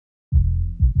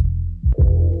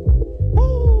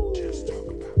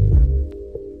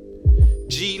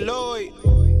G Lloyd,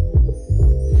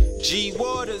 G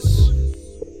Waters,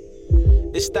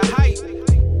 it's the hype.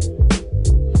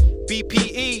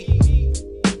 BPE,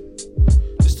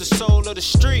 it's the soul of the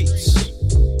streets.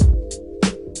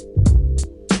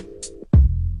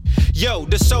 Yo,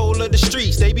 the soul of the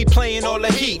streets, they be playing all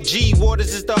the heat. G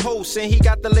Waters is the host and he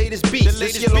got the latest beats.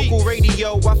 This your local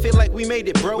radio, I feel like we made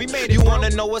it, bro. You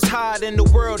wanna know what's hot in the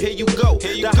world, here you go.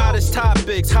 The hottest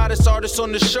topics, hottest artists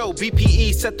on the show.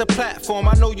 BPE set the platform,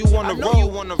 I know you wanna roll.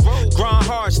 Grind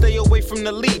hard, stay away from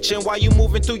the leech. And while you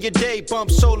moving through your day, bump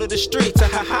soul of the streets.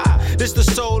 This the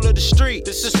soul of the street.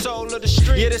 This the soul of the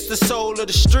street. Yeah, this the soul of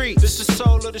the street. This the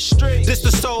soul of the street. This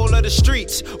the soul of the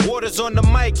streets. Waters on the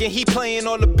mic and he playing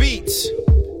all the beats.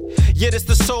 Yeah, this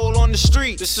the soul on the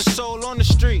street. This the soul on the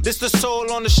street. This the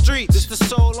soul on the street. This the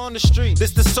soul on the street.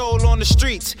 This the soul on the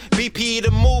streets. BPE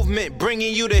the movement,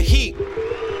 bringing you the heat.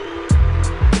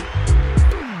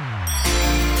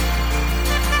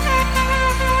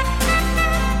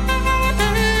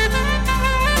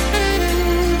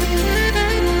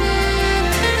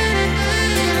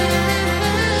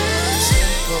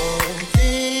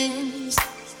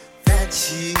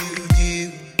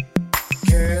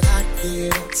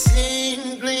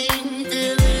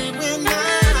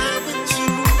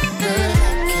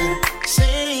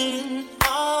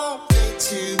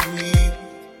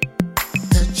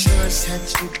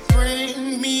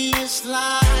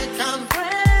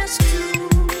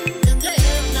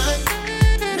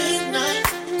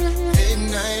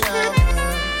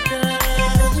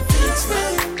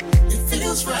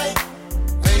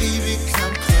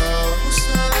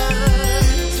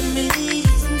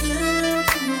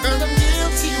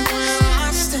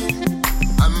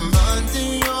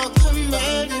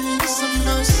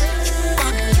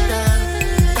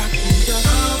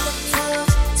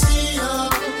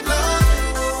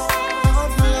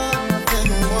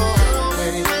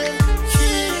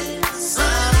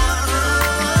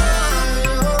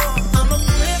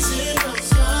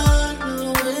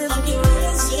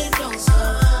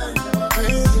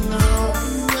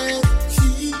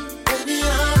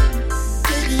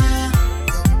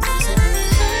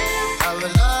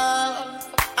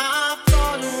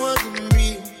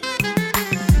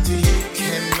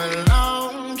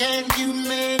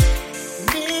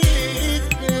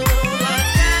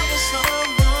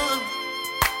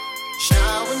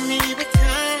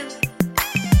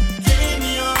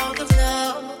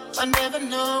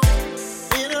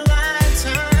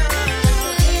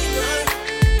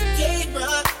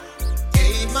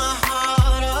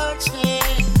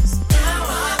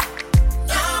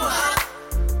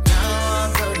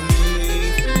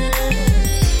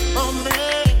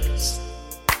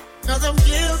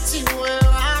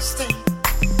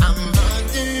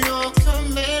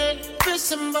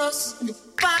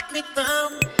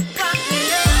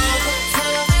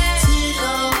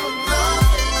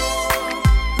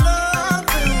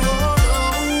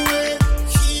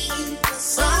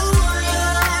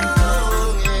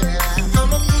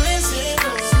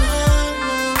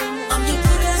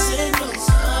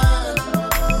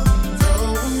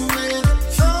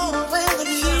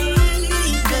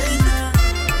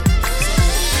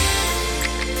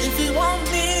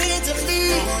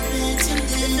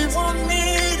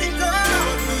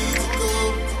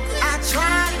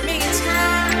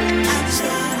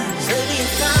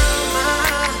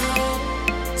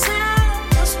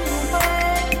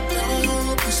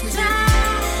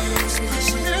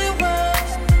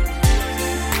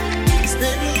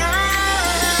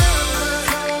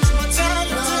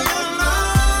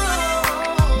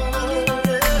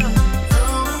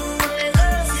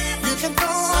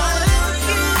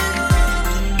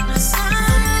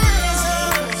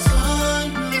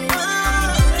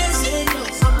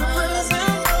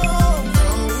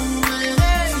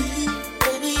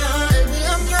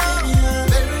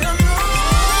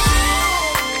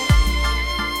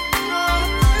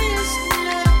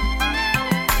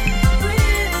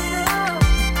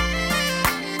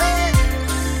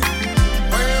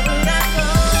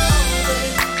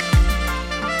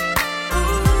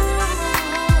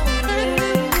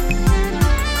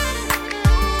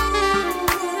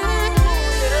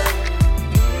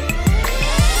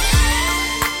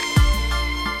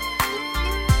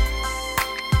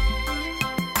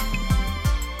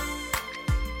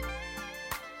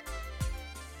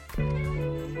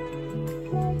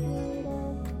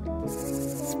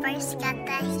 Spice got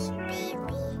that heat,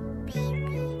 baby.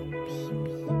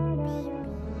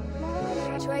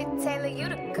 Troy Taylor, you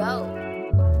the GOAT.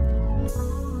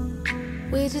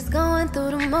 We just going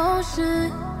through the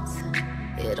motions.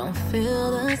 It don't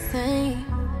feel the same.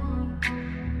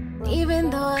 Even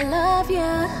though I love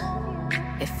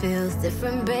you, It feels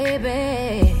different,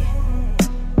 baby.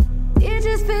 It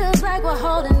just feels like we're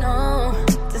holding on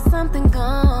to something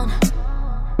gone.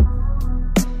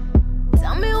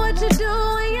 Tell me what you do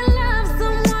when you love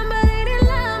someone but ain't in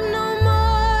love no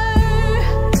more.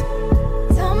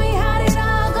 Tell me how did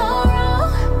all go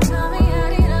wrong. Tell me how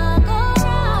did all go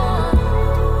wrong.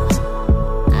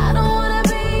 I don't wanna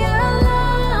be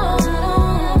alone. I don't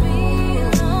wanna be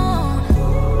alone.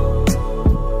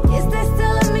 Is there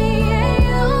still a me and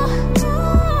you?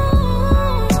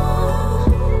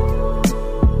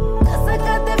 'Cause I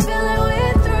got that feeling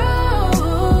we're through.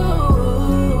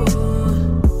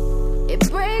 It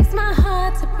breaks my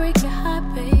heart to break your heart,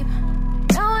 babe.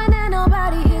 Knowing that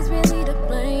nobody is really to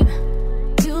blame.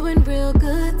 You've been real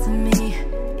good to me.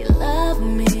 You love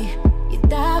me. You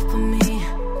die for me.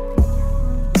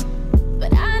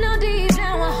 But I know deep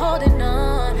down we're holding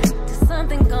on to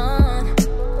something gone.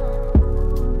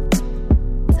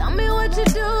 Tell me what you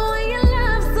do when you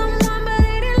love someone but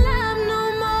ain't in love no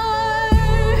more.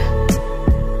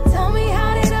 Tell me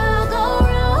how did all go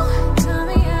wrong. Tell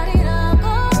me how did all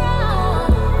go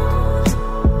wrong.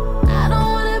 I don't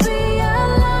wanna be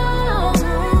alone.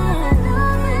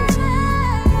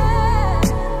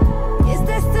 Is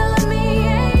there still a me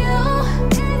and you?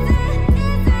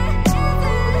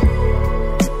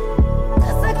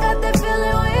 'Cause I got that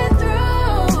feeling we're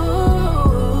through.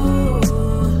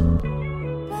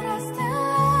 But I still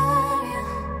love you.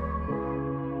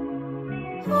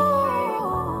 Ooh,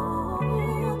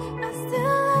 I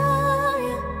still love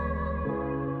you.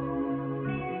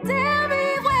 Tell me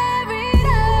where it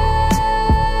is.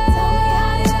 Tell me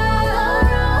how did all go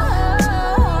wrong.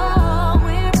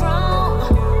 We're wrong.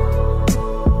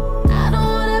 I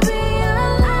don't wanna be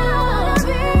alone.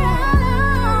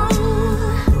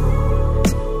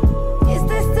 Is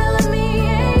there still a me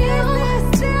and you? Is there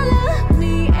still a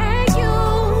me and you?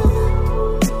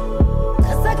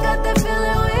 'Cause I got that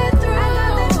feeling we're through. I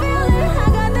got that feeling. I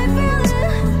got that feeling.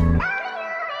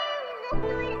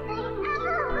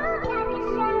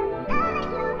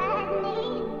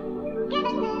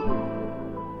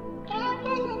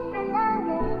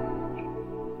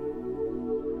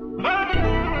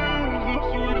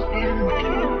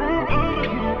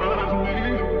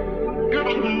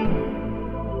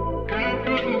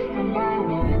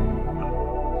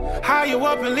 How you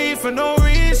up and leave for no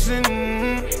reason?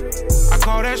 I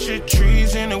call that shit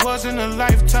treason. It wasn't a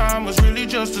lifetime, was really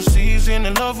just a season.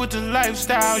 In love with the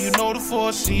lifestyle, you know the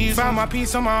four seasons. Found my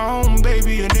peace on my own,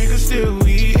 baby, a nigga still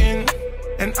eating.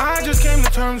 And I just came to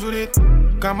terms with it.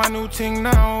 Got my new ting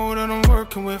now that I'm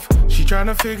working with. She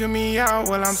tryna figure me out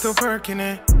while I'm still perking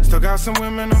it. Still got some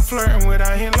women I'm flirting with,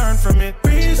 I ain't learned from it.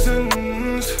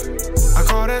 Reasons, I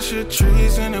call that shit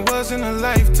treason. It wasn't a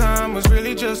lifetime, was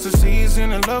really just a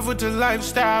season. In love with the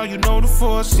lifestyle, you know the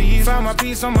four seasons. Found my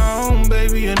peace on my own,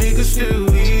 baby, a nigga still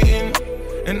eating.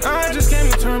 And I just came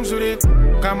to terms with it.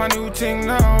 Got my new ting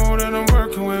now that I'm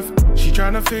working with. She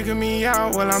tryna figure me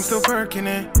out while I'm still perking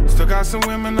it. Still got some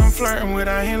women I'm flirting with,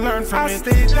 I ain't learned from it. I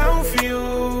stayed down for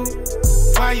you.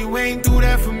 Why you ain't do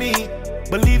that for me?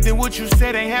 Believed in what you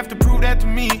said, ain't have to prove that to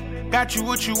me. Got you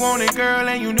what you wanted, girl,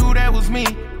 and you knew that was me.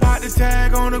 Bought the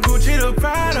tag on the Gucci, the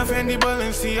Prada, Fendi,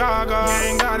 Balenciaga. You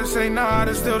ain't gotta say nah,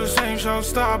 it's still the same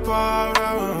showstopper.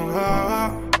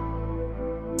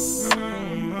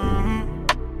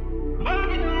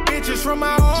 Bitches from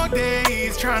my old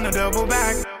days, tryna double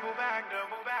back.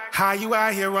 How you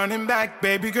out here running back,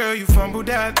 baby girl, you fumbled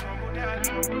that.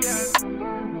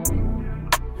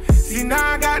 See,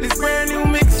 now I got this brand new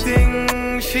mix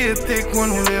thing. She a thick one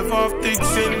who live off thick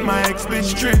sitting. My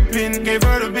ex-bitch tripping, gave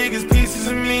her the biggest pieces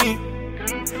of me.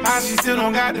 How she still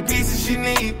don't got the pieces she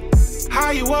need.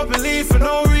 How you up and leave for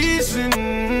no reason?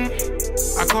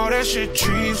 I call that shit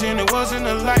treason. It wasn't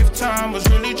a lifetime, was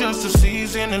really just a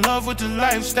season. In love with the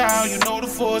lifestyle, you know the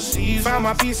four seasons. Found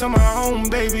my peace on my own,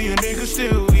 baby, a nigga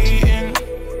still eating.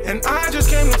 And I just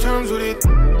came to terms with it.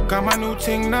 Got my new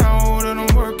ting now that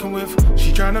I'm working with.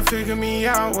 She tryna figure me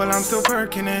out while I'm still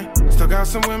perking it. Still got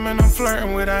some women I'm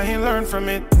flirting with, I ain't learned from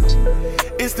it.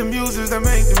 It's the muses that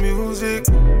make the music.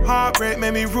 Heartbreak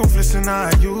made me ruthless and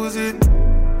I use it.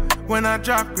 When I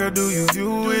drop, girl, do you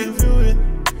view it?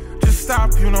 Just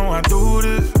stop, you know I do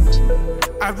this.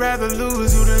 I'd rather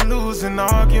lose you than lose an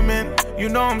argument. You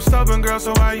know I'm stubborn, girl,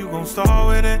 so why you gon' start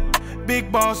with it?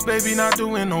 Big boss, baby, not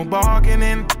doing no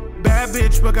bargaining. Bad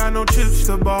bitch, but got no chips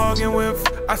to bargain with.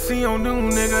 I see your new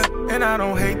nigga, and I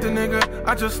don't hate the nigga.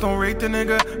 I just don't rate the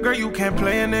nigga. Girl, you can't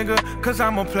play a nigga, cause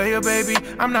I'm a player, baby.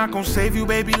 I'm not gon' save you,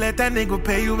 baby. Let that nigga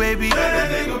pay you, baby. Let that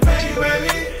nigga pay you,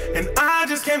 baby. And I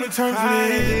just came to terms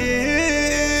with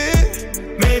it.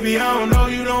 Baby, I don't know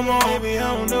you no more. I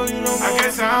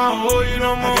guess I don't owe you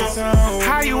no more.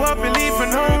 How you up and leave for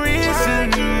no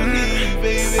reason?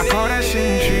 I call that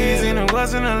shit treason. It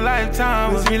wasn't a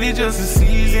lifetime. It was really just a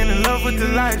season. In love with the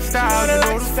lifestyle. You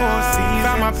know the 4 seasons.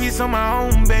 Found my peace on my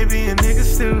own, baby, and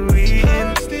niggas still eating.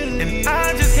 And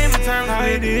I just came to terms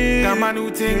with it. Got my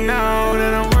new thing now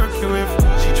that I'm working with.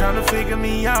 She tryna figure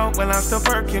me out while I'm still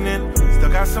working it. Still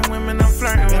got some women I'm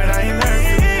flirting with. I ain't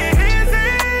learning it.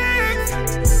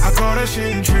 I call that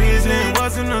shit treason. It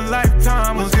wasn't a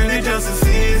lifetime, it was really just a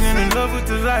season. In love with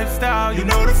the lifestyle, you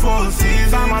know the 4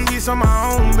 seasons. Found my peace on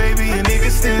my own, baby, and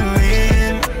niggas still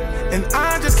in. And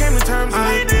I just came to terms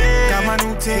with it. Got my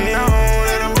new team now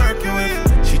that I'm working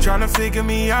with. She tryna figure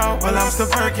me out while I'm still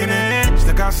working it.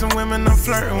 Still got some women I'm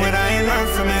flirting with, I ain't learned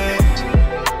from it.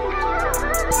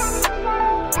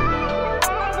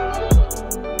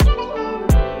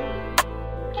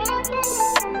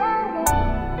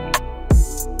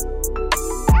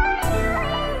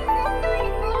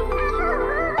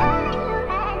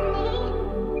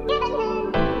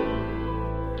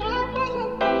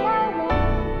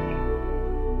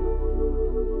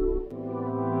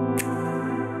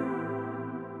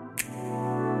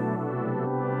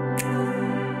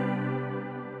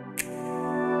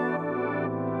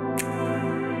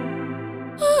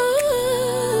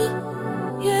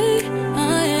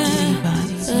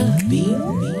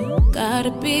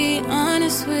 Gotta be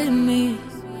honest with me.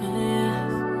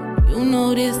 You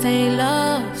know this ain't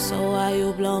love, so why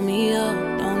you blow me up?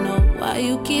 Don't know why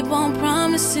you keep on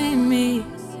promising me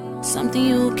something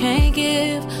you can't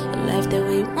give, a life that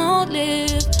we won't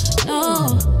live.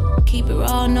 No, keep it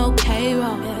raw, no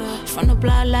K-Roll. From the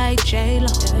block like J-Lo.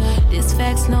 This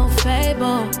facts, no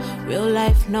fable. Real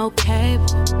life, no cable.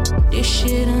 This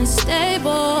shit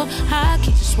unstable. I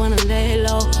keep just wanna lay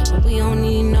low, but we don't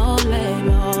need no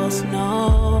labels,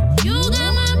 no. You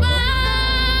got my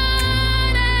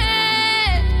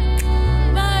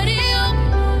body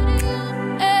open,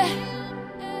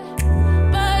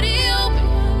 body open,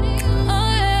 oh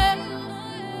yeah.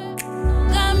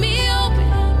 Got me open,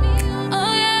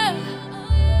 oh yeah.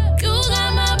 You got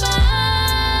my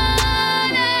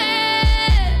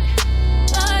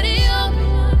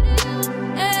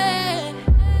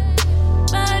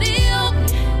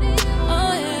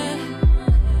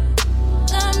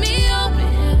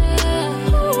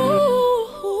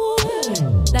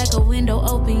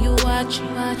open, you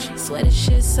watching. Swear this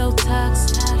shit so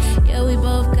toxic. Yeah, we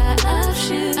both got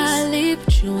options. I leave,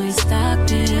 but you ain't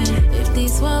stopping. If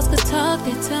these walls could talk,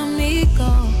 they tell me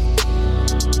go.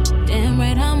 Damn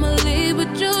right, I'ma leave,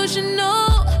 but you should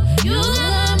know. You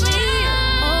got me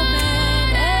open,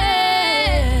 yeah.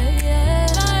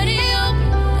 Body open,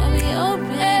 got me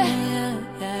open,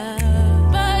 yeah.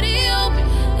 Body open,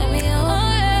 got me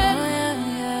open,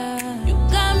 yeah. You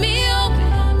got me open.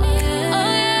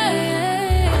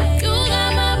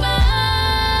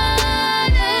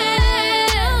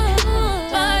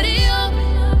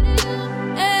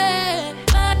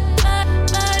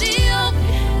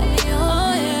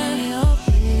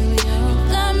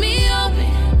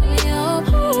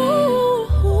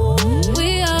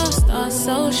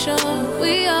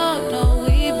 We all know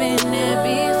we've been there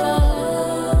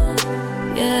before.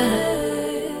 Yeah,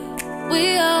 we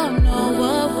all know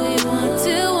what we want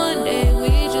till one day we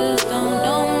just don't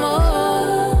know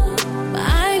more. But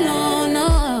I know, no,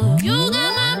 you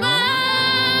got my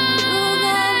body,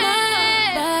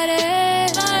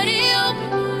 body open,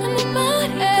 got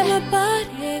my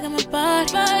body, got my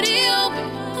body, body open,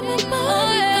 got my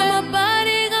body, got my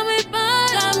body, got my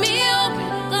body, got me open,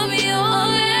 got me open.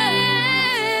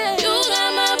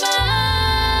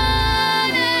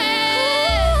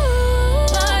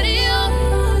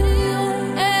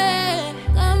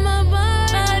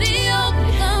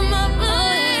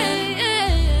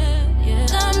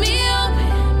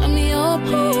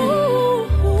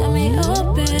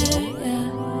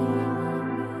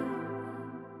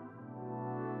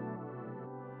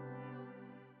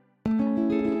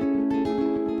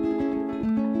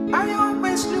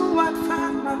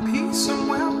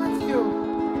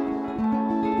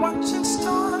 Watching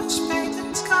stars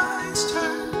fading, skies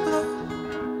turn blue.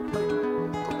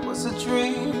 But what's a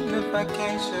dream if I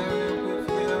can't share it with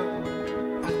you?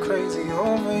 I'm crazy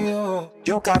over you.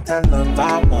 You got that love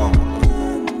I want.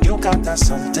 You got that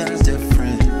something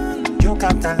different. You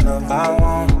got that love I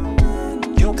want.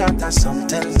 You got that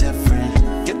something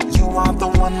different. You are the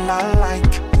one I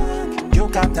like. You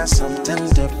got that something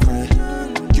different.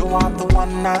 You are the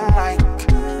one I like.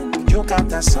 You got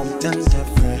that something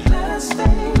different.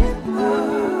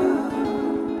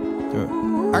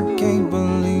 I can't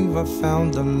believe I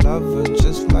found a lover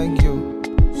just like you.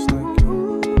 Just like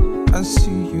you. I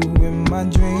see you in my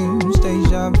dreams,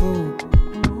 deja vu.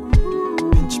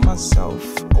 Pinch myself,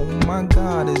 oh my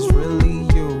God, it's really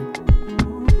you.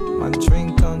 My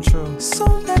dream come true. So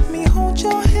let me hold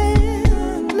your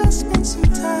hand, let's spend some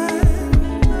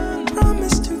time.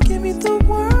 Promise to give you the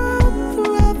world,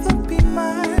 forever be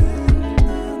mine.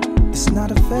 It's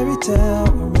not a fairy tale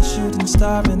or a shooting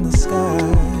star in the sky.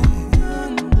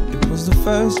 It was the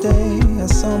first day I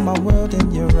saw my world in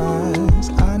your eyes.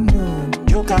 I knew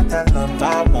you got that love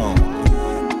I want.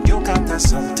 You got that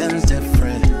something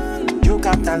different. You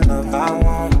got that love I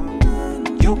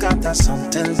want. You got that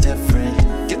something different.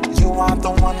 You are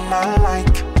the one I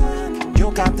like.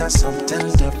 You got that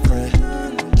something different.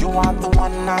 You are the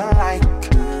one I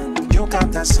like. You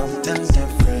got that something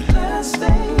different. Let's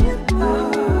stay in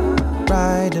love.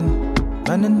 Riding,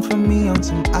 running from me on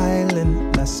some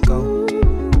island. Let's go.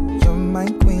 You're my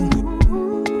queen.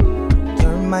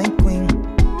 You're my queen.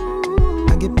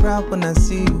 I get proud when I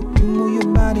see you. You move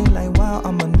your body like wow,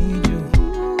 I'ma need you.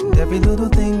 And every little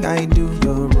thing I do,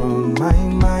 you're on my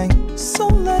mind. So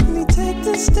let me take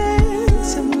this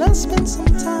dance and let's spend some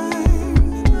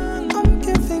time. I'm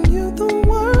giving you the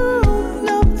world,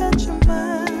 now that you're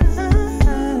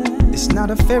mine. It's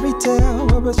not a fairy tale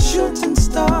or a shooting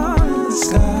star in the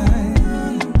sky.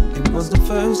 It was the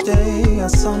first day I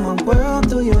saw my world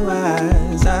through your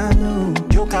eyes. I knew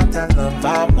you got that love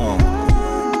I want.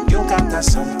 You got that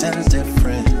something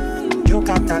different. You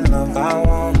got that love I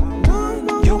want.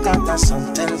 You got that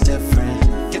something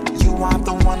different. You are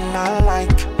the one I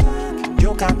like.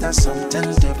 You got that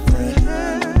something different.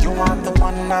 You are the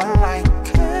one I like.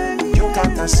 You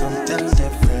got that something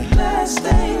different. Let's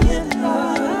stay in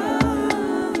love.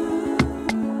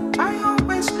 I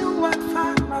always knew I'd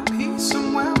find my peace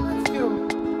somewhere with you.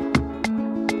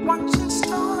 Watching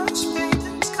stars fade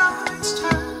and skies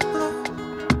turn blue.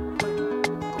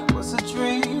 It was a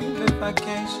dream if I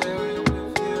can't share it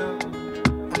with you.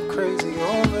 I'm crazy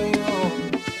over you.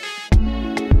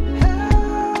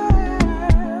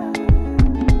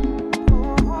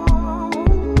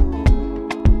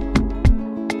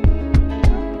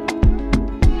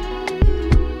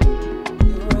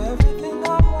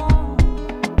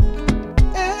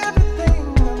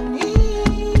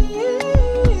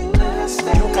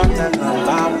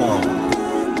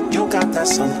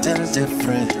 Something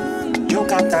different. You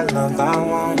got that love I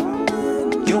want.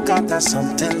 You got that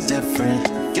something different.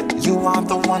 You are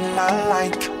the one I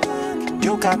like.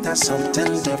 You got that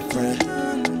something different.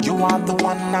 You are the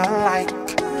one I like.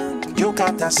 You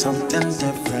got that something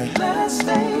different. Let's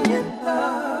stay in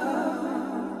love.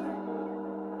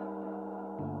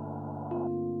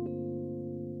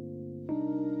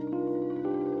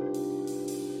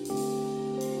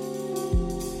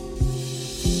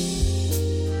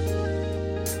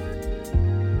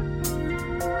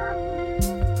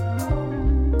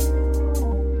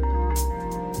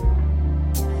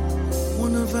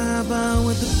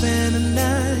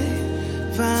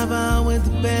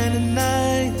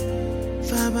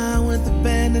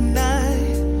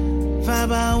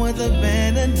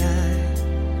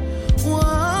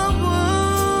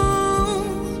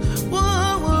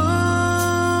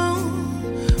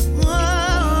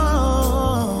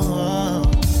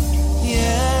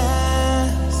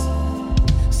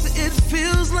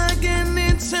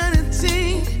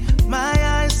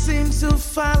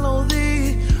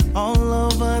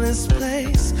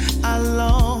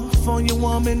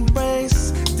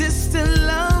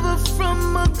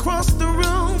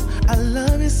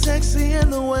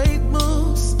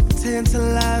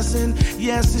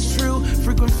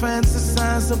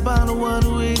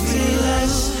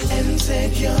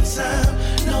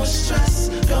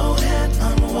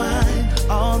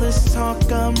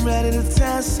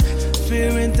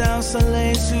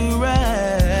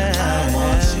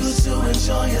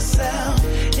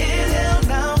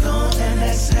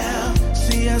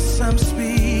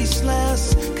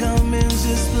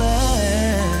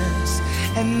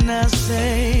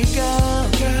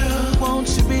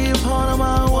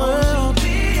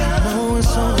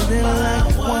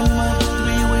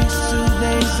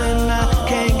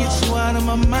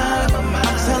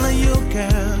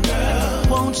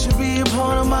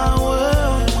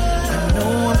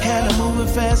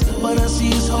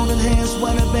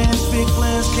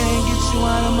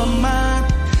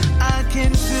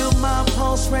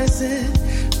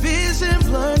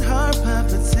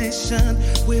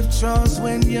 Withdraws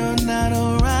when you're not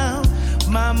around.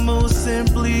 My mood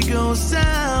simply goes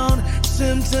down.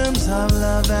 Symptoms of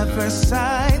love at first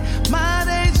sight. My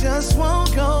day just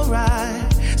won't go right.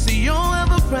 See, your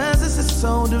ever presence is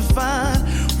so divine.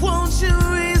 Won't you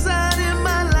reside in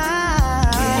my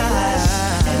life?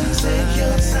 Relax and take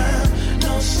your time.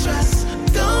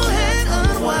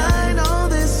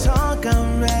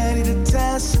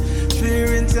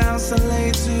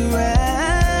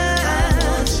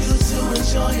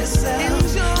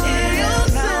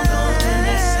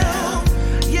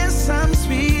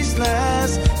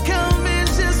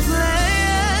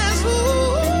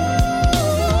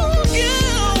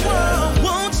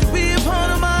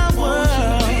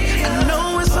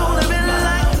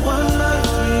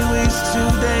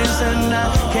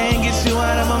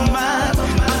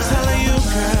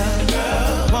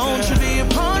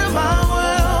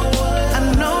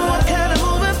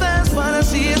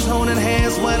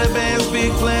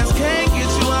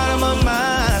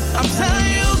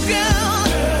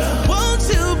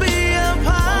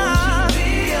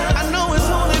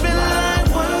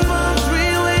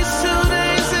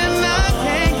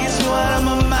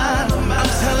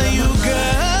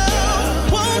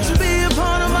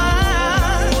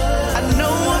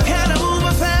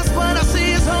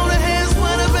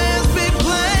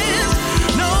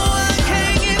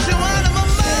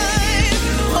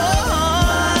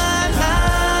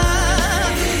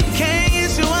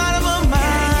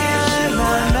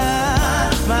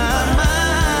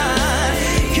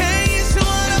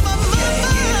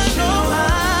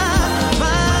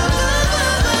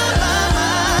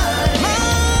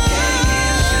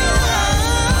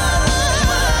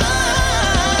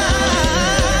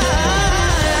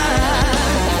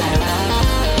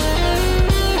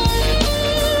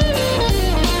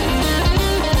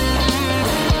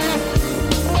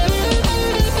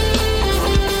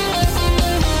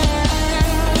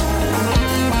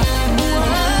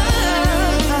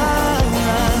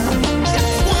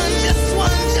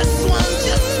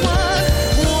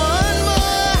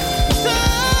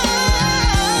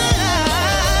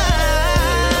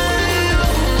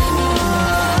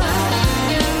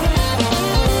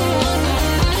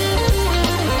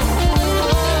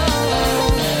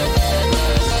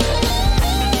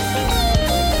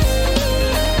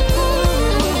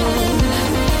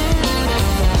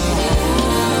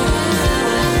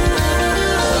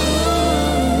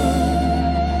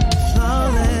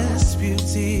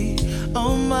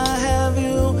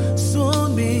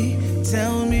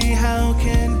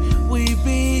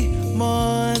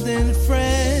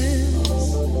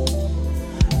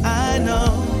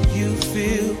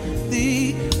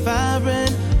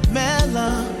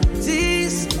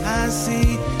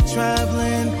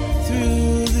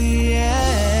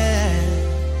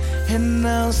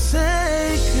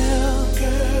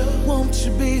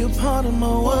 be a part of my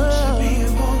world?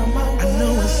 I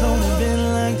know it's only been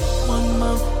like 1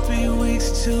 month, 3 weeks,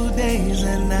 2 days,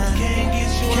 and I can't get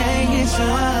you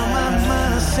out of my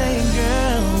mind. Saying,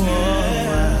 girl,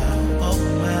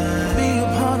 be a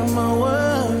part of my world.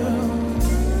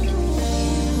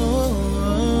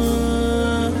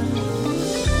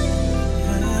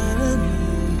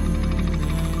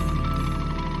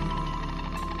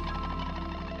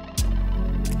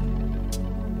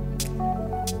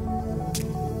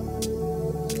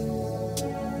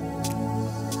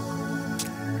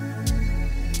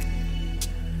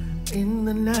 In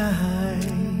the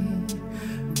night,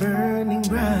 burning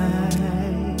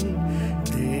bright,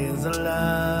 there's a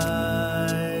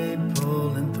light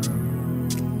pulling through.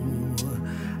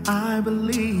 I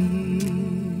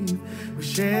believe we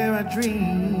share our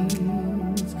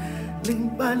dreams,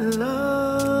 linked by the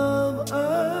love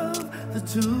of the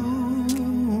two.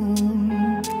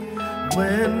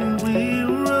 When we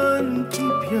run,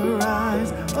 keep your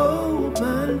eyes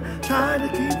open, try to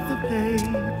keep the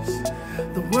pace.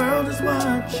 The world is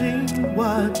watching.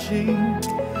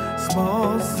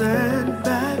 Small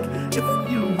setback if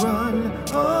you run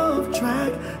off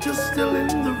track. You're still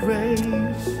in the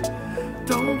race.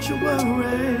 Don't you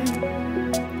worry.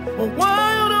 Well,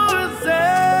 wild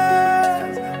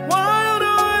horses,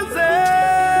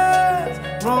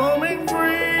 roaming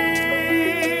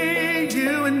free,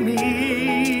 you and me.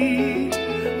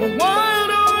 Well,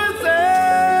 wild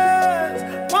horses,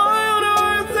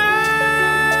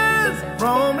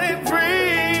 roaming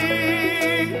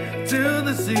free to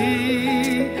the sea.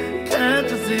 Catch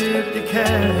us if you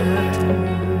can.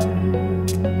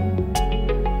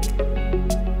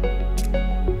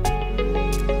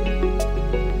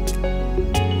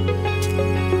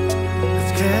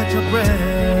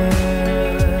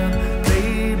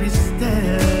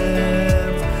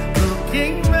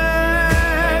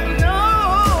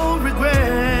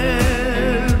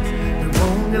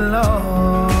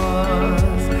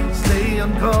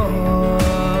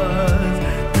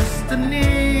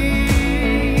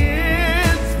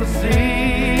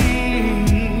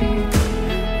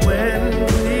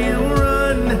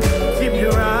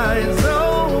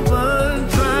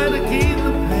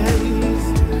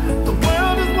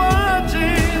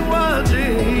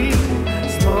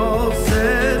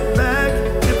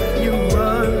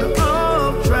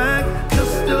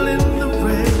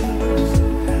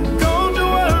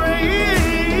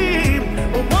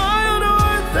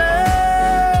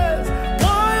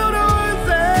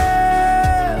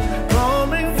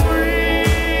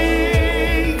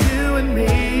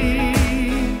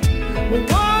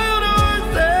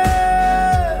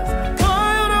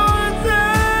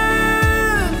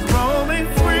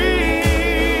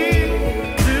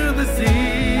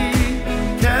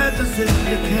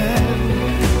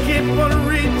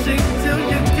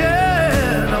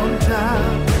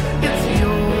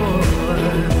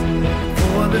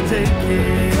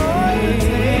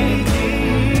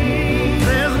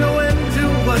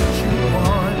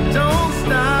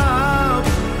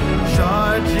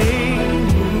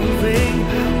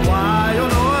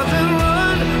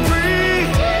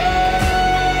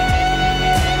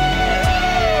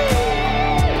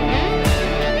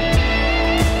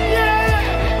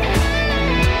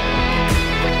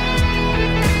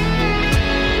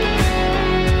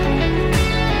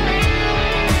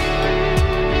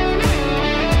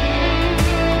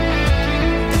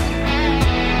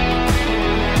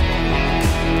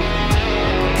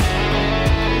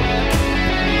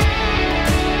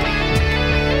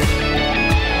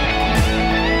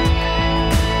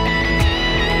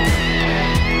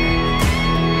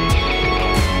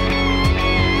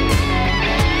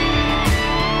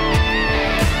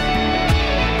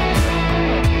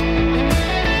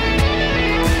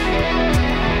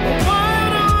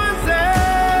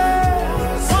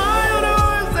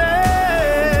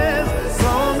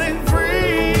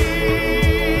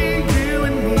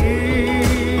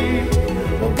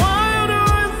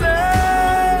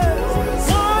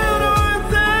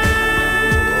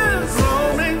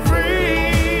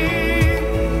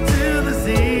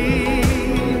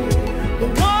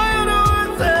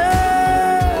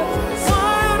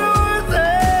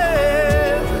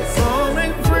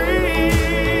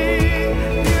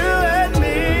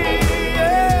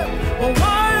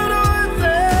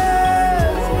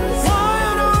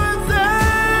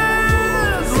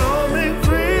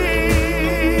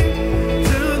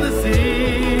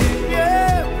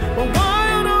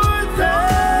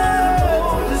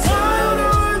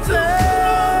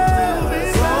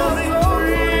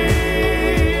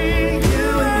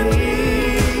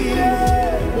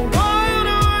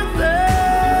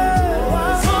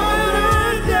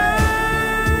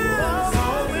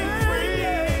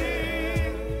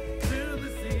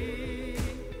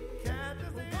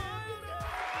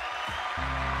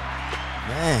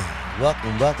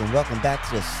 welcome back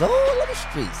to the Soul of the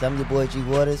Streets. I'm your boy G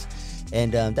Waters,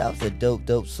 and that was a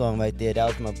dope song right there. That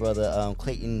was my brother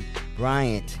Clayton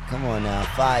Bryant. Come on now,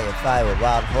 fire with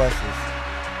Wild Horses.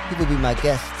 He will be my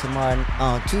guest tomorrow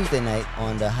on Tuesday night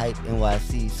on the Hype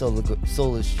NYC Soul of the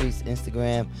Streets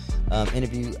Instagram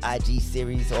interview, IG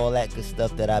series, all that good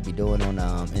stuff that I'll be doing on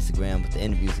Instagram with the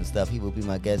interviews and stuff. He will be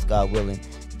my guest, God willing,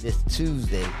 this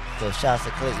Tuesday. So shouts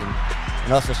to Clayton.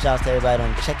 And also shouts to everybody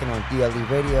on checking on DLE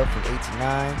Radio from 8 to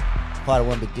 9. Part of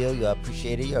One Big Deal. You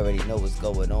appreciate it. You already know what's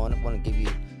going on. I want to give you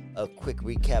a quick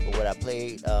recap of what I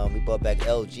played. We brought back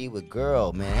LG with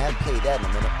Girl. Man, I haven't played that in a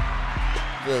minute.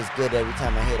 Feels good every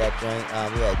time I hear that joint.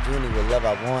 We had Junie with Love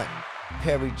I Want.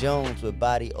 Perry Jones with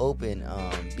Body Open.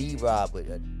 B-Rob with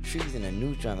Trees in a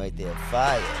New joint right there.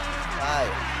 Fire.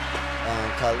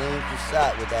 Colleen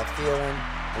Coussat with That Feeling.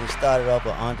 And we started off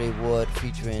with Andre Ward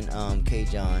featuring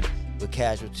K-John with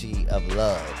Casualty of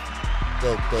Love.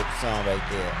 Dope song right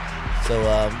there. So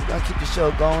we're going to keep the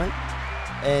show going.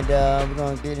 And we're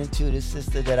going to get into the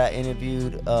sister that I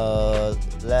interviewed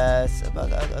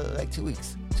like 2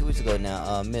 weeks. 2 weeks ago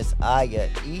now. Miss Aya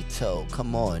Ito.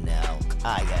 Come on now.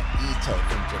 Aya Ito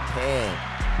from Japan.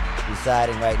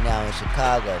 Residing right now in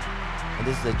Chicago. And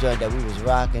this is a joint that we was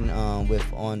rocking with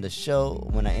on the show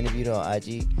when I interviewed her on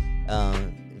IG.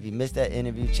 If you missed that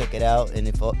interview, check it out. And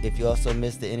if you also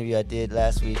missed the interview I did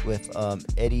last week with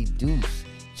Eddie Deuce,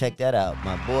 check that out.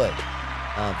 My boy,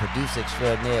 producer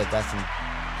extraordinaire, got some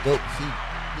dope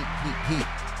heat.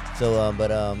 So,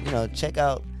 check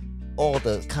out all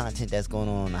the content that's going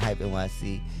on the Hype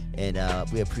NYC, and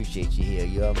we appreciate you here.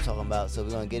 You know what I'm talking about? So we're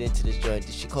gonna get into this joint.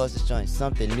 She calls this joint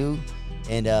Something New,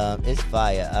 and it's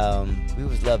fire. We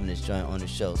was loving this joint on the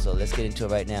show, so let's get into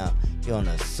it right now. You're on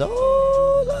the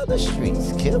Soul of the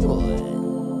Streets, Killboy.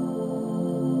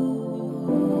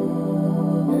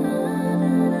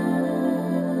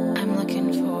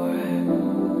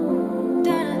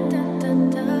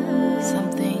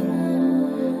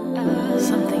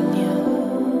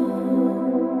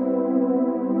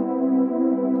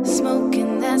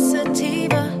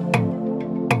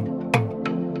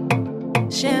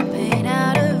 Champagne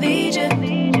out of Egypt.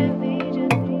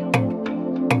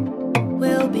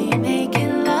 We'll be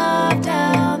making love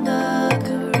down the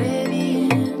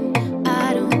Caribbean.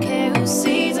 I don't care who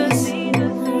sees us.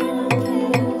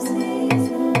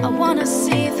 I wanna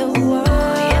see the world.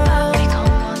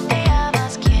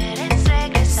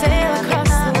 Sail across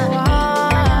the water.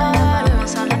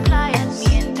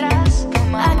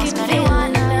 I can feel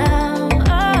it now.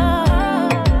 Oh.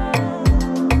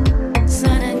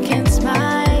 Sun against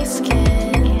my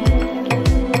skin.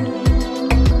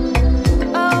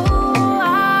 Oh,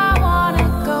 I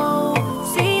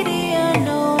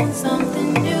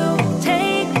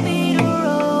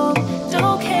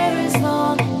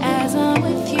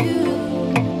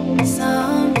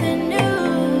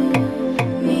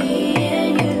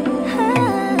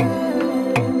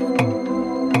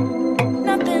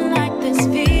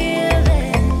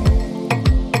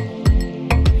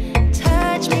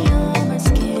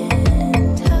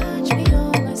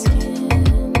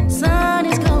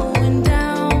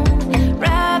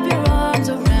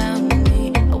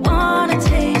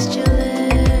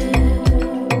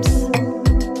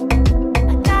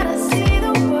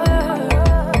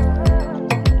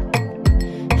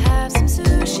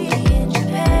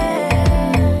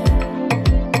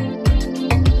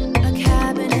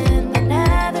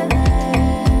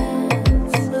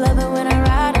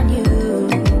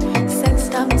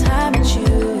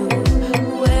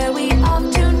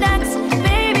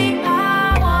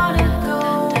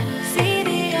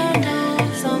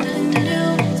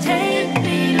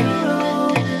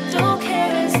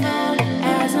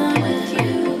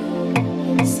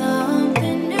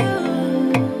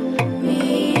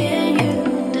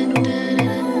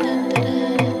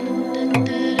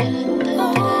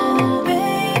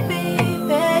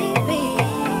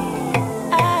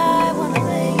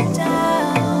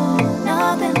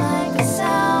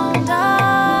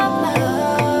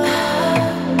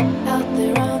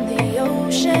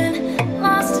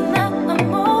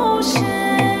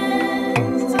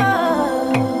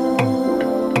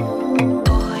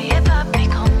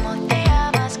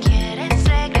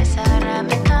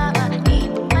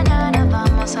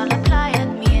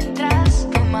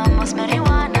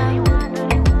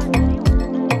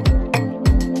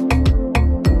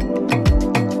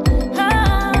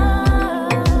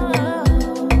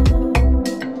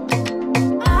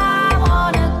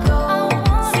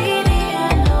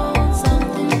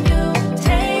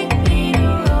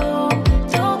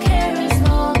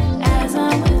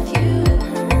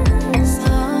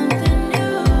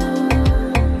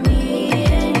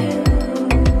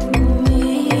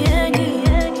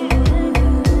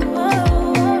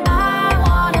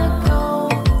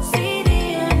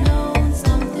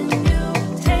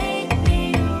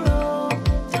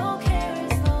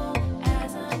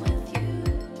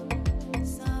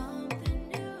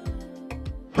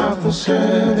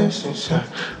esencia,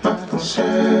 más dulce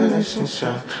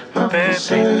esencia, más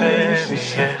dulce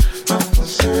esencia, más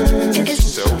dulce. It's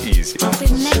so easy. The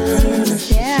next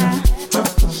is, yeah.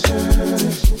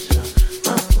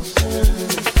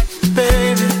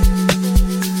 Baby,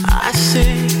 I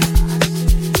see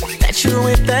that you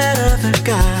with that other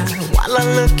guy. While I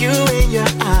look you in your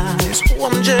eyes, oh,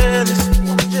 I'm jealous.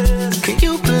 Can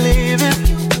you believe it?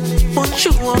 Want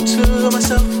you on to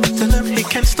myself, tell him he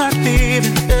can't start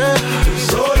leaving. Yeah.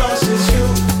 So long since you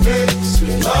made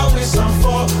sweet love with some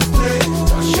foreplay.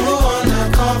 What you wanna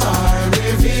cover, I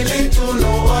reveal it to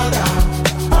no other.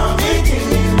 I'm making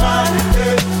me mad,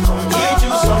 hey. Come get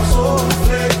you some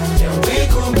souffle. Yeah, we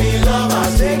could be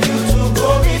lovers. Take you to go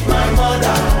meet my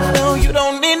mother. No, you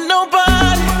don't need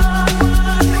nobody.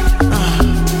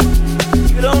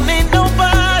 You don't need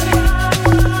nobody.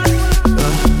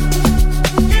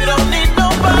 You don't need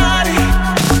nobody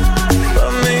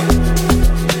but me.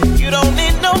 You don't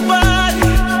need nobody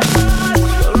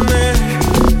but me.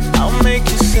 I'll make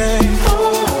you say,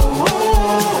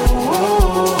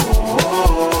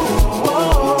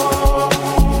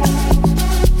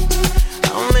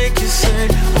 I'll make you say,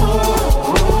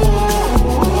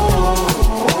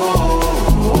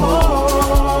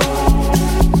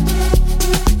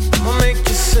 I'll make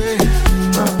you say,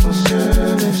 Más dulce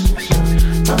esencia,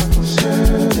 más dulce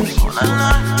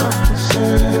esencia,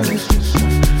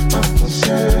 más dulce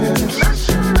esencia, más dulce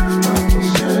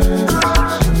esencia, más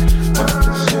dulce esencia, más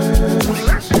dulce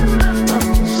esencia,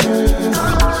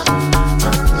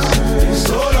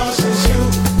 so long since you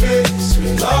made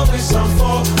sweet love with some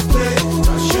foreplay.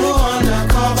 Got you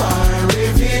undercover and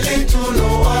reveal it to no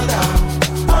other.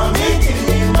 I'm making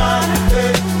me mad,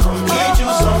 hey. Come get you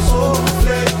some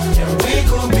souffle. Yeah, we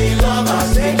could be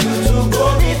lovers. Take you to go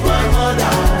meet my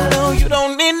mother. no, you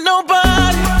don't need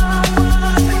nobody.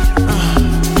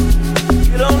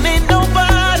 You don't need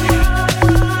nobody.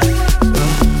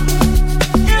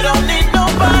 You don't need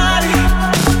nobody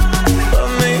but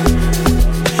me.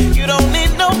 You don't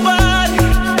need nobody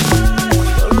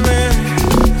but me.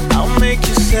 I'll make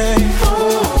you say,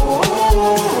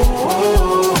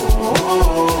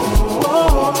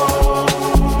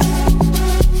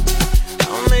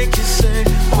 I'll make you say,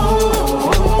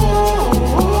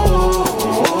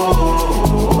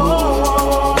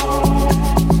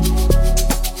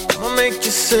 I'll make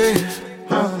you say,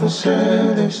 Más dulce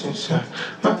esencia,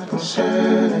 más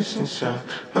dulce esencia,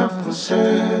 más dulce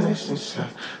esencia,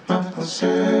 más dulce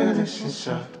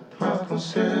esencia, más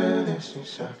dulce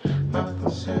esencia, más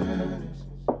dulce esencia.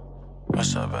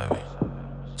 What's up, baby?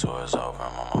 Tour is over.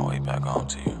 I'm on my way back home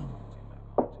to you.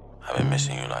 I've been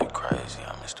missing you like crazy.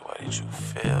 I miss the way that you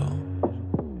feel.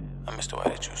 I miss the way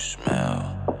that you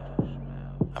smell.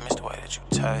 I miss the way that you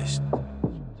taste.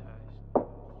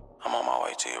 I'm on my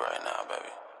way to you right now, baby.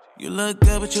 you look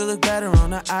good, but you look better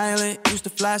on the island. Used to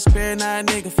fly Spirit, now a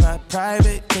nigga fly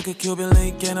private. Took a Cuban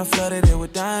link and I flooded it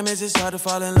with diamonds. It's hard to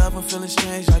fall in love when feeling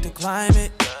strange like the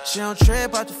climate. She don't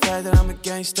trip out the fact that I'm a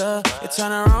gangster. It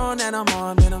turn her on and I'm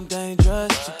on, then I'm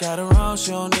dangerous. She got her own,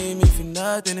 she don't need me for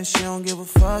nothing. And she don't give a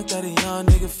fuck that a young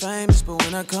nigga famous. But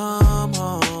when I come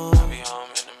home, I'll be home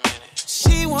in a minute.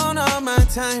 she want all my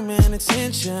time and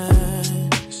attention.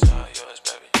 It's all yours,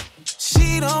 baby.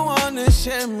 She don't wanna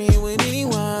share me with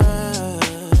anyone.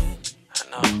 I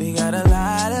know. We got a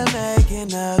lot of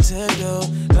making up to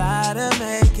do. Lot of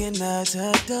making up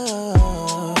to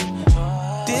do.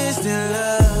 Distant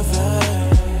lover,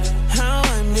 how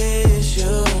I miss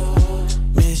you.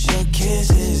 Miss your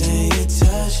kisses and your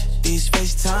touch. These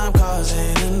FaceTime calls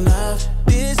ain't enough.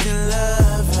 Distant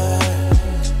lover,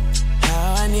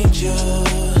 how I need you.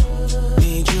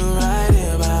 Need you right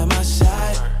here by my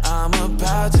side. I'm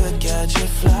about to catch a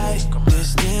flight.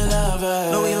 Distant lover.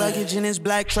 Louis luggage in his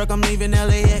black truck, I'm leaving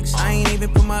LAX. I ain't even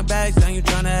put my bags down, you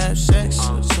tryna have sex.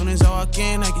 As soon as I walk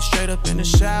in, I get straight up in the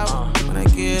shower. When I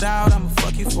get out, I'ma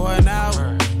fuck you for an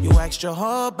hour. You asked your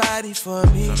whole body for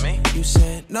me. You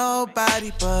said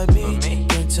nobody but me.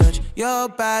 Can touch your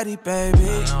body, baby.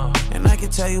 And I can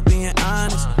tell you being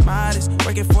honest, modest.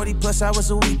 Working 40 plus hours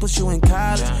a week, put you in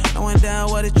college. Knowing down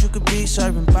what it you could be,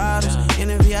 serving bottles. In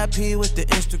a VIP with the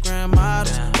Instagram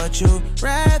models. But you'd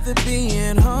rather be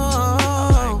in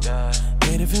home.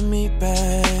 Waiting for me,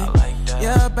 babe.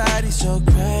 Your body's so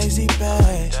crazy,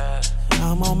 babe.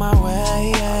 I'm on my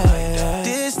way, yeah.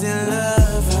 Distant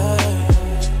lover,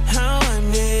 how I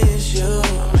miss you.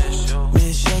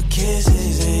 Miss your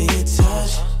kisses and your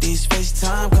touch. These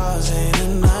FaceTime calls ain't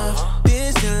enough.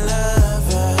 Distant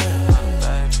lover,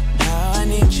 how I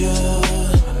need you.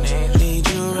 Need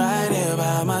you right here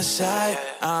by my side.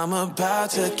 I'm about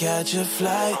to catch a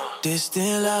flight.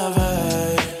 Distant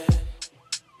lover.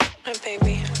 My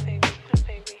baby.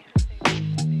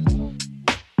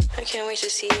 Can't wait to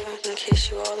see you and kiss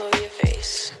you all over your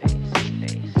face.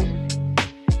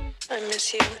 I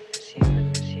miss you.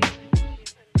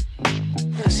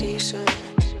 I'll see you soon.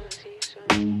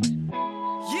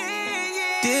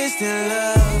 Distant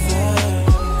lover,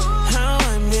 how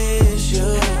I miss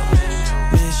you.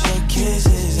 Miss your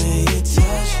kisses and your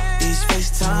touch. These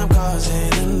FaceTime calls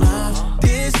ain't enough.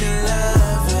 Distant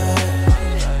lover,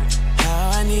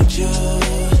 how I need you.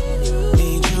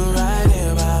 Need you right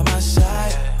here by my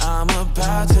side. I'm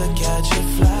about to catch a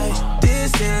flight.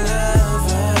 Distant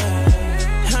lover,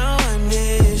 how I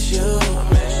miss you.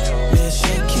 Miss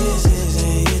your kisses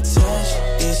and your touch.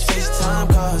 These FaceTime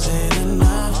calls ain't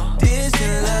enough.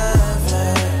 Distant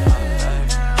lover,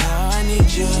 how I need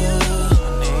you.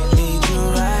 Need you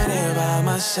right here by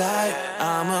my side.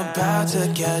 I'm about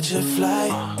to catch a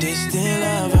flight. Distant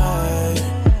lover.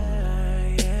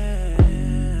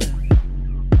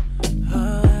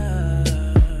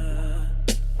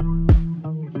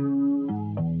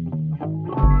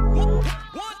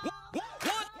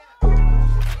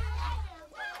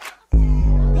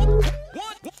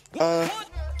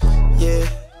 Yeah.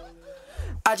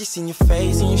 I just seen your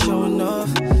face and you showing off.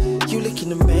 You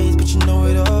looking amazed, but you know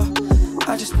it all.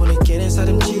 I just wanna get inside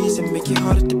them G's and make it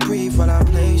harder to breathe while I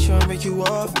play, sure and break you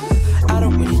off. I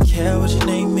don't really care what your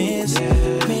name is.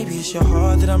 Maybe it's your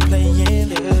heart that I'm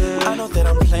playing. I know that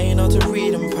I'm playing all to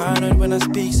read. I'm paranoid when I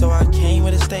speak, so I came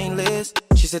with a stainless.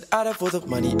 She said, out of all the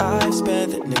money I've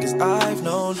spent, the niggas I've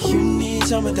known, you need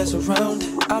someone that's around.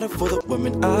 Out of all the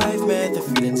women I've met, the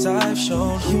feelings I've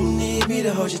shown, you need me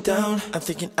to hold you down. I'm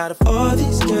thinking out of all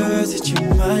these girls that you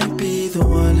might be the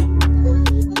one.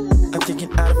 I'm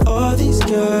thinking out of all these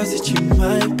girls that you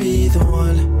might be the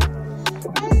one.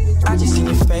 I just seen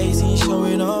your face and you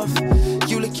showing off.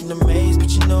 You looking amazed, but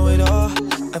you know it all.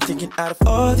 I'm thinking out of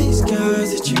all these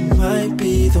girls that you might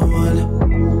be the one.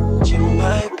 You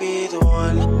might be the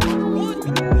one.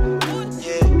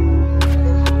 Yeah.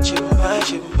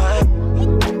 You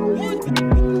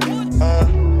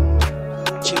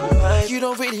might. You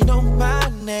don't really know my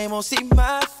name, won't see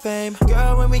my fame.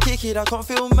 Girl, when we kick it, I can't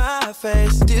feel my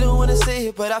face. Didn't wanna say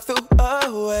it, but I feel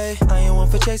away. I ain't one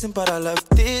for chasing, but I love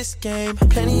this game.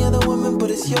 Plenty other women,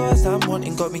 but it's yours I'm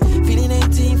wanting. Got me feeling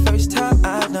 18, first time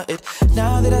I've nutted.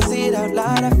 Now that I see it out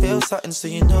loud, I feel something. So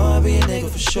you know I'll be a nigga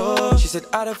for sure. She said,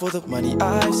 out of all the money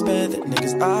I've spent, the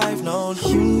niggas I've known,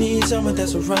 you need someone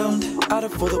that's around. Out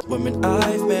of all the women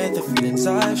I've met, the feelings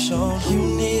I've shown, you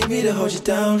need me to hold you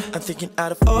down. I'm thinking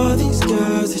out of all these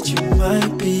girls that you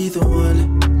might be the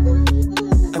one.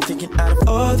 I'm thinking out of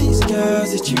all these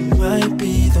girls that you might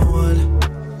be the one.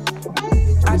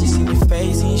 I just seen your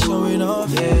face and you showing off.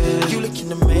 Yeah. You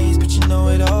looking amazed, but you know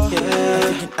it all. Yeah.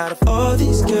 I'm thinking out of all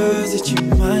these girls that you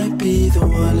might be the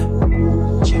one.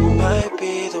 You might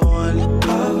be the one.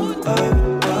 Oh,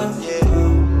 oh, oh, yeah.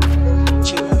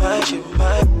 You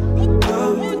might.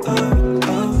 Oh, oh,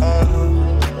 oh, oh.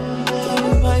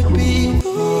 You might be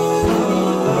the one.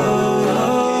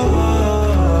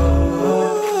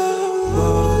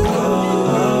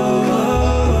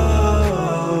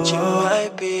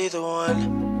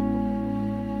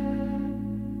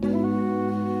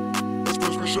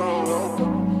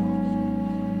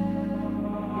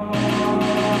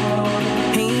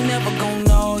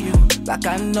 Like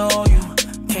I know you,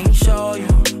 can't show you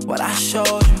what I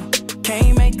showed you.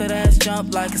 Can't make that ass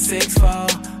jump like a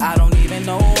 6'4". I don't even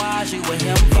know why she with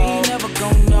him for. He ain't never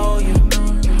gon' know you,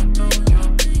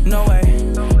 no way.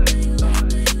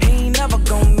 He ain't never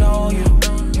gon' know you,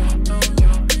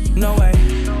 no way.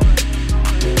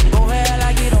 Go ahead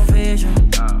like it on vision.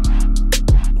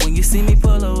 When you see me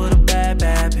pull up with a bad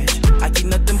bitch, I keep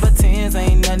nothing but tens,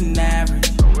 ain't nothing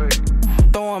average.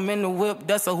 Throw him in the whip,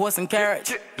 that's a horse and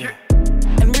carriage. Yeah.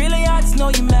 And really, I just know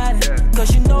you mad at it.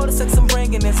 Cause you know the sex I'm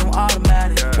bringing is some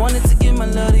automatic. Wanted to give my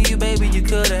love to you, baby, you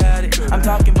could've had it. I'm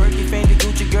talking Birkin, Fendi,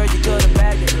 Gucci, girl, you could've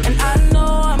bagged it. And I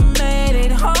know I made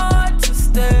it hard to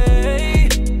stay,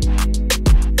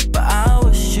 but I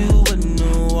wish you would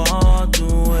know all the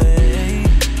way.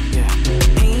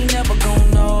 He ain't never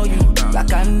gon' know you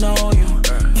like I know you.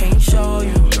 Can't show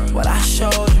you what I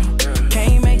showed you.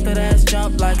 Can't make that ass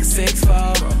jump like a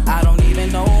 6'4". I don't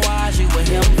even know why she with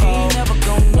him for. He ain't never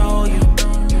gon' know you,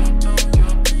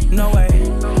 no way.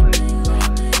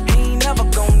 He ain't never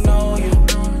gon' know you,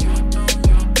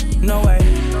 no way.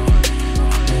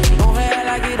 Go ahead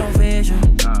like you don't vision.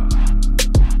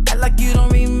 Act like you don't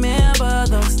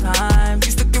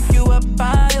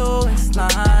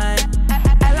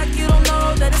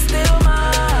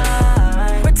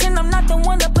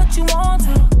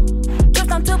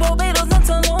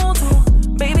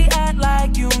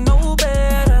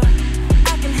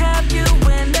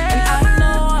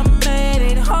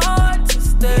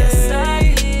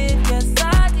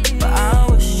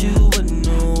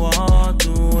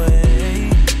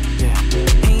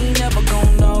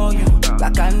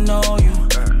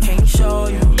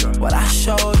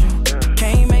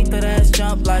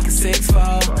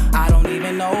 6'4". I don't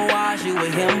even know why she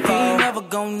with him for. He ain't never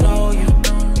gon' know you.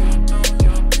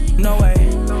 No way.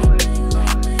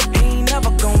 He ain't never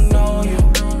gon' know you.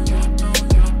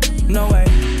 No way.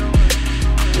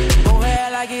 Go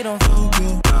ahead like it don't feel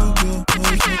good.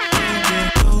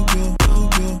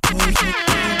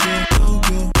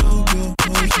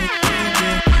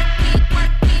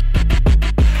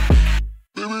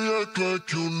 Baby, act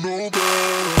like you know better.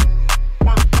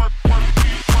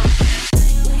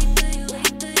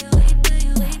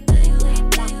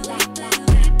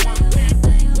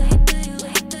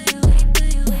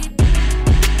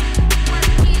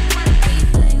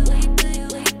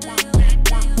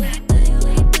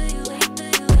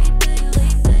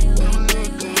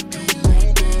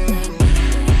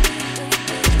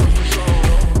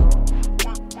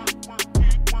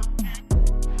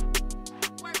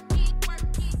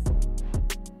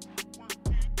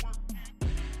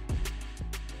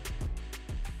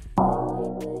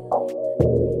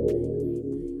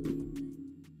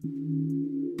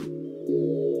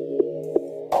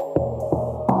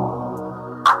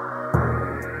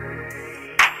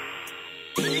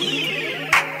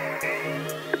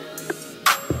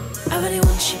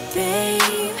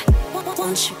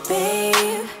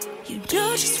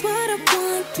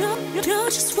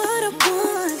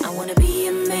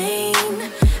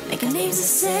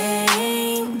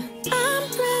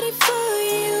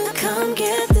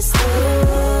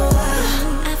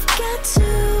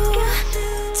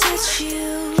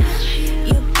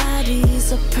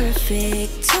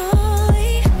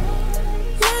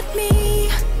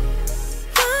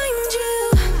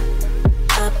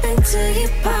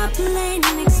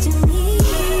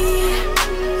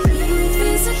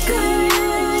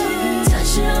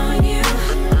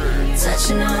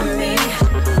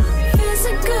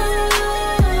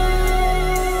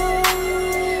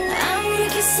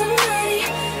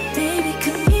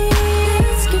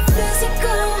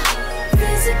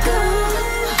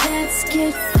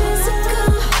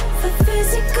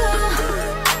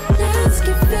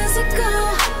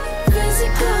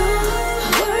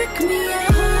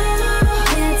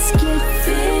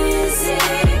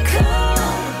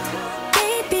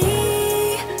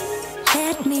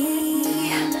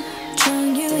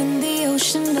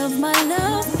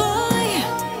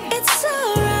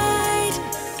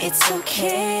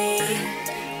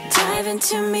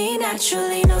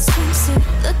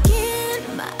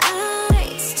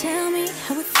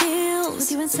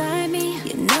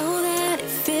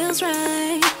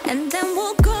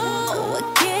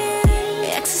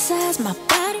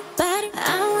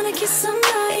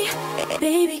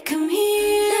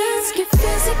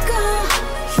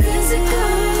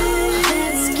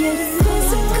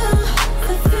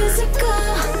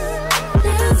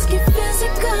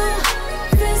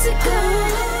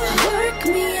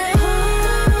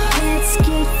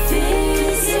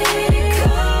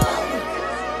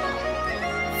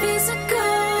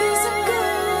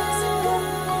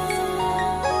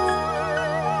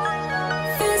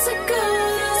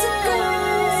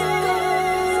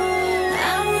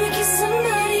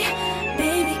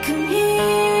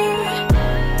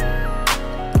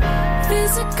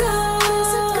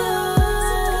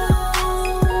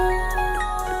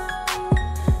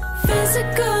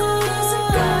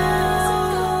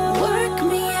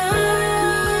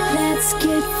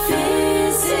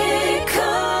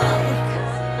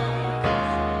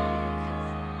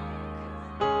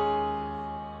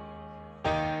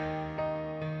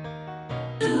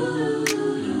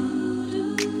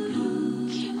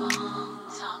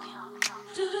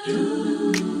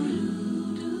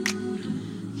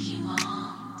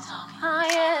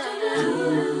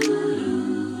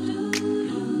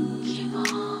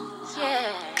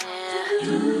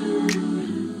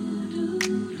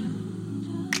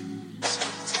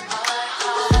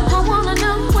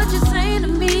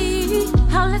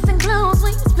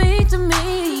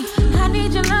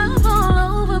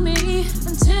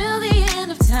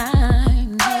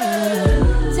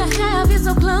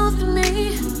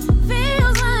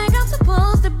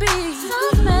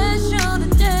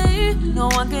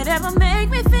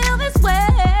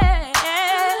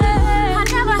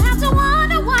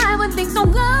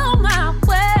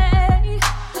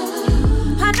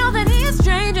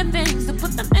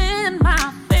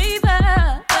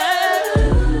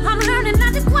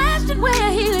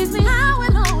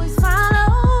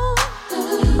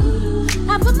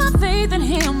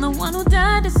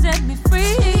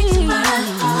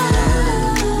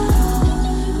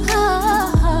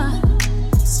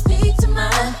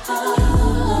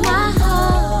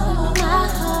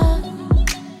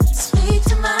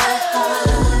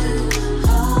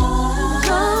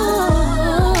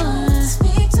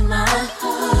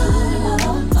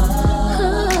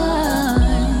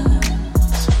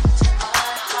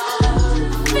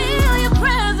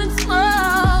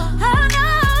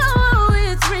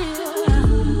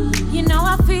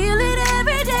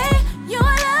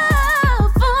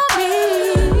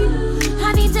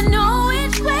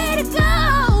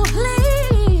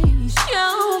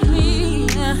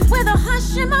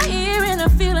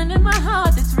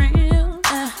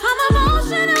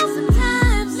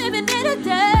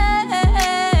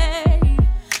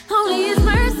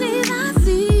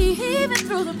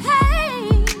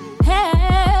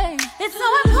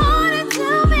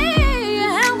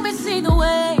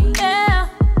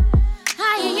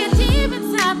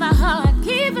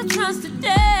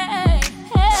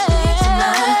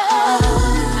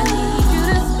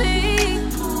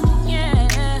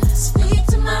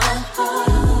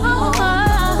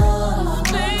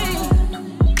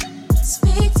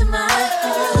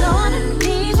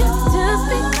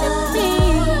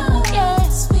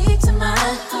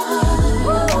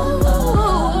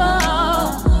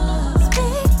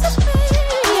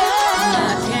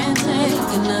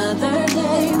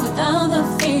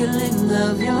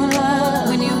 of your love.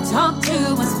 When you talk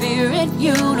to my spirit,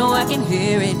 you know I can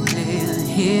hear it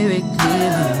clearly.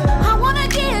 I wanna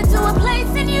get to a place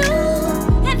in you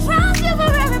and trust you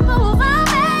for every move I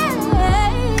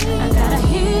make. I gotta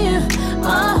hear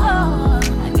my heart.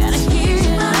 I gotta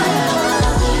hear my heart.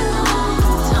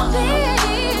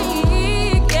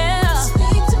 Speak, yeah.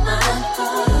 Speak to my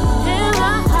heart. Hear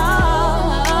my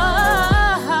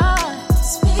heart.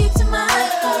 Speak to my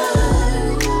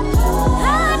heart.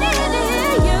 I need to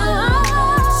hear you.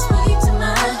 Speak to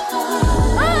my heart.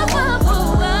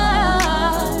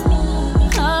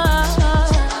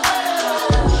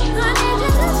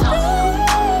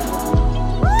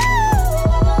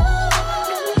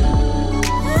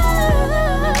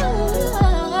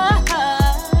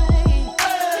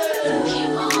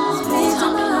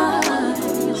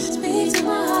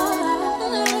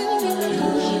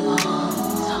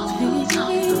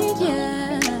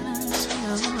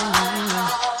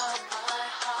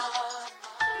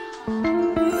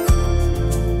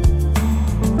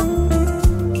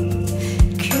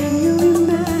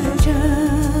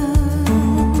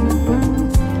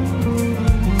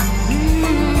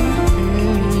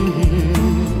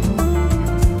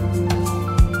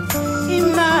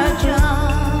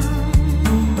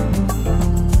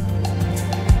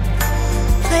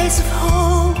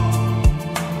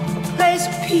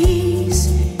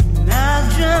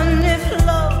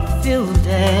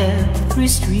 Every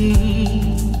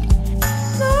street.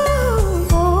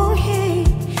 Oh, hey,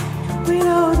 we'd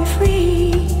all be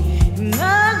free.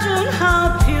 Imagine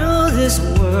how pure this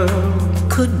world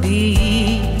could be.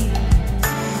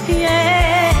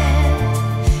 Yeah,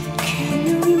 can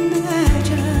you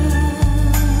imagine?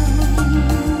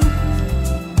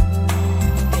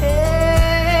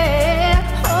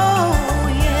 Yeah,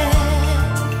 oh yeah,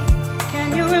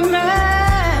 can you imagine?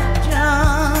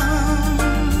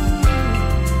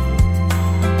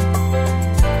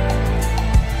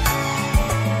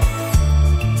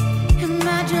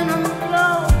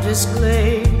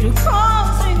 Displayed to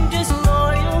causing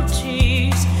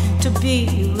disloyalties to be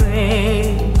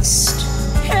erased.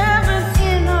 Heaven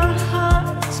in our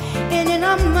hearts and in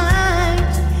our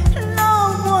minds,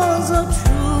 love was a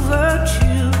true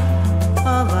virtue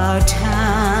of our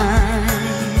times.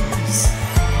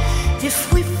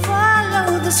 If we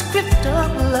follow the script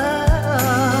of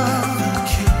love,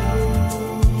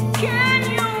 can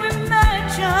you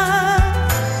imagine?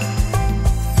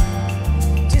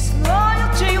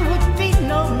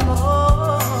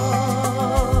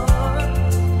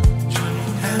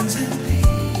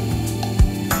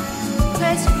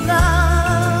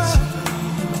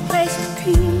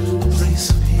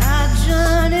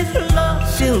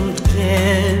 Filled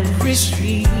every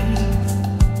street.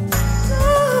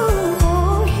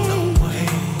 Oh, hey,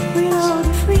 we're all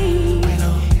free.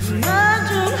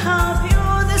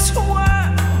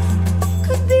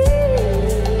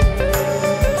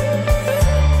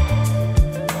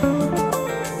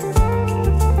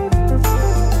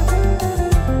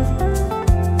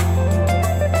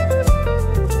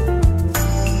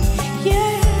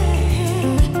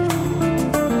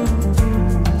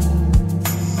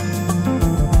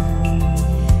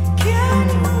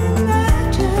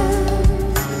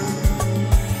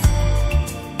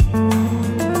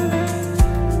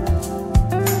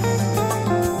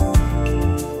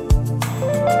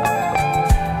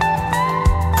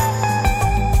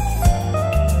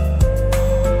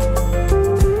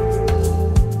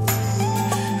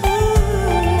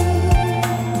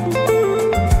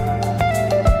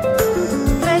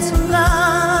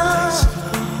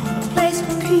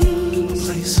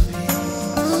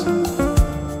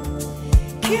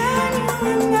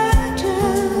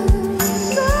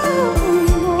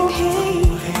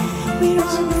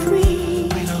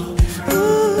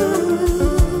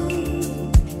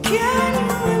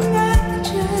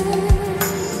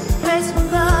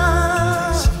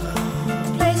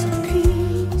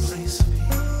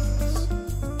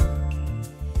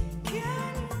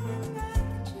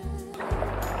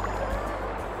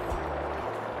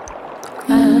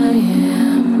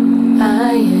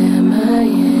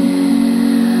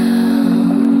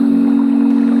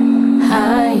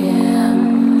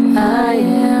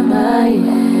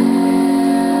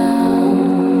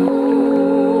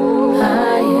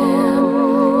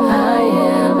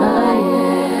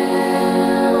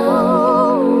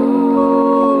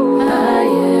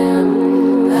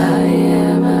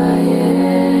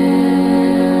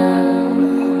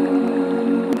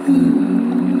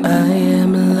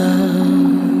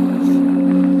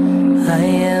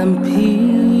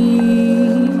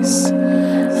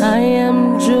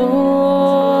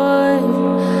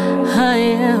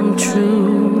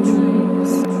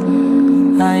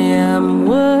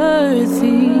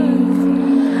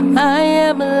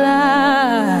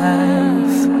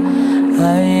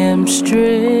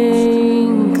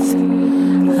 strength.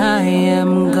 I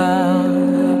am God.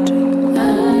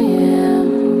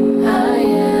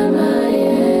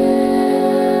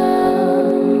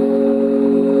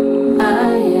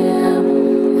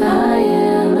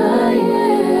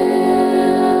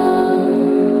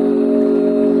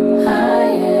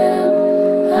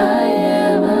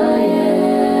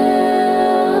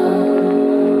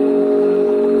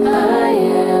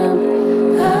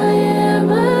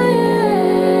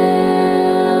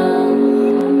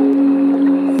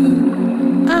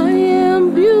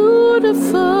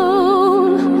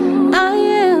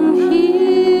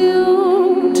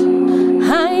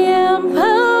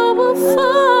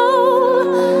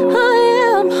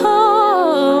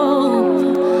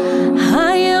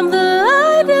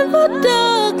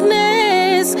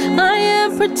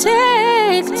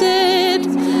 Protected.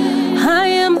 I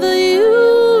am the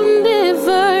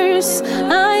universe.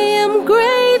 I am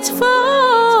grateful.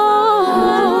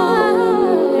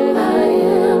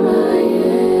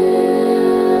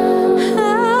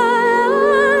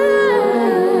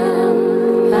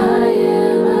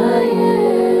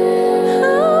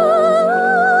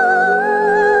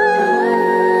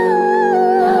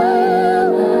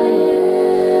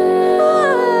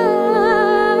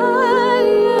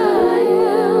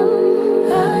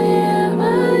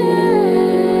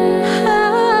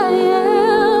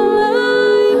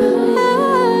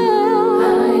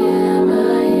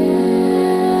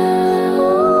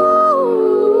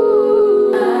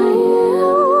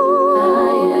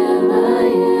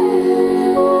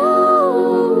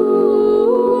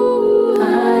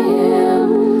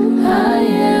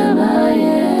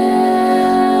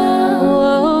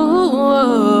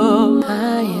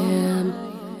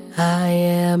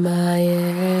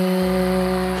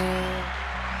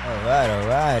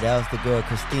 The girl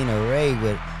Christina Ray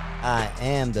with I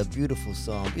Am, the beautiful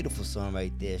song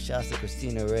right there. Shouts to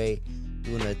Christina Ray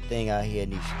doing her thing out here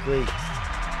in these streets.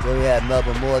 Then we had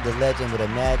Melba Moore, the legend with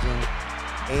Imagine,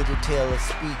 Angel Taylor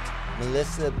Speak,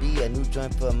 Melissa B, a new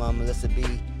joint for Melissa B,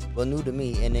 well, new to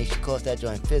me, and then she calls that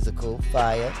joint Physical,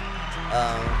 Fire.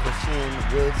 Christian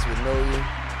Woods with Know You,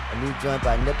 a new joint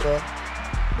by Nipper,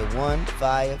 The One,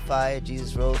 Fire,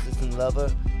 Jesus Rose, Listen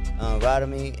Lover,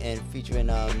 Rodamy, and featuring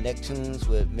Neptunes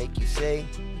with Make You Say.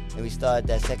 And we started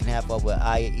that second half off with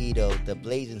Aya Ito, the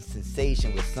blazing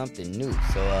sensation with Something New.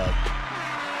 So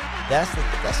that's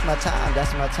my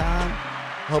time.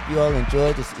 Hope you all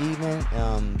enjoyed this evening.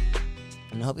 And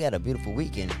I hope you had a beautiful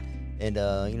weekend. And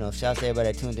shouts to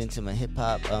everybody that tuned into my hip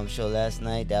hop show last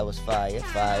night. That was fire. You know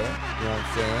what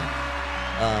I'm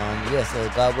saying? So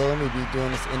God willing, we'll be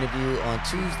doing this interview on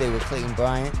Tuesday with Clayton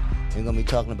Bryant. We're going to be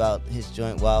talking about his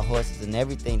joint Wild Horses and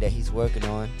everything that he's working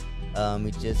on.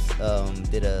 We just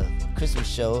did a Christmas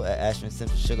show at Ashland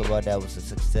Central Sugar Bar that was a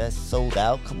success, sold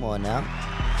out. Come on now.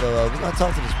 So we're going to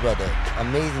talk to this brother.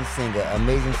 Amazing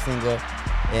singer,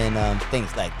 and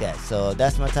things like that. So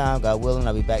that's my time. God willing,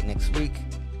 I'll be back next week.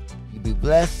 You be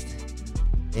blessed.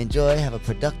 Enjoy. Have a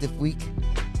productive week.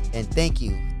 And thank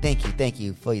you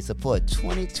for your support.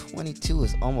 2022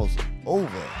 is almost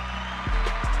over.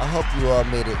 I hope you all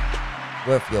made it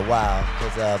worth your while,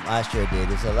 because I sure did.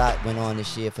 There's a lot went on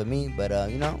this year for me, but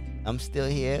I'm still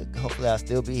here. Hopefully I'll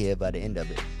still be here by the end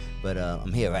of it, but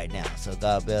I'm here right now. So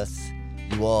God bless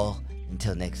you all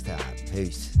until next time.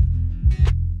 Peace.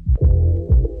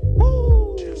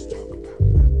 Woo.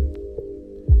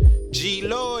 G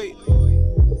Lloyd,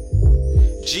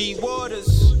 G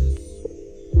Waters,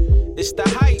 it's the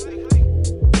hype.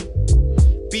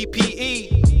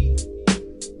 BPE,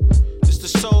 it's the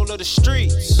soul of the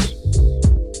streets.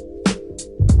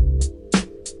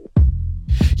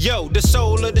 Yo, the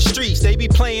soul of the streets, they be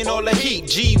playing all the heat.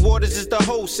 G Waters is the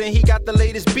host and he got the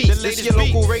latest beats. This your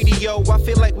local radio, I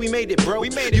feel like we made it, bro.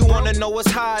 You wanna know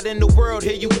what's hot in the world,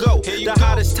 here you go. The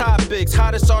hottest topics,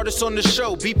 hottest artists on the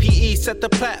show. BPE set the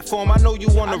platform, I know you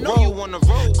wanna roll.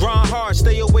 Grind hard,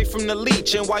 stay away from the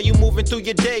leech. And while you moving through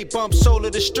your day, bump soul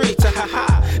of the streets.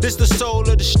 This the soul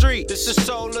of the street. This the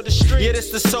soul of the street. Yeah, this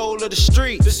the soul of the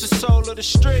street. This the soul of the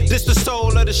street. This the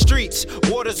soul of the streets.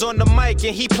 Waters on the mic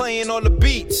and he playing all the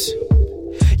beats.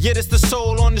 Yeah, this the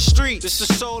soul on the street. This the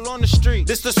soul on the street.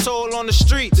 This the soul on the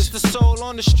street. This the soul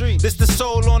on the street. This the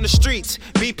soul on the streets.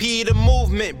 BP the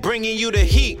movement, bringing you the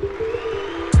heat.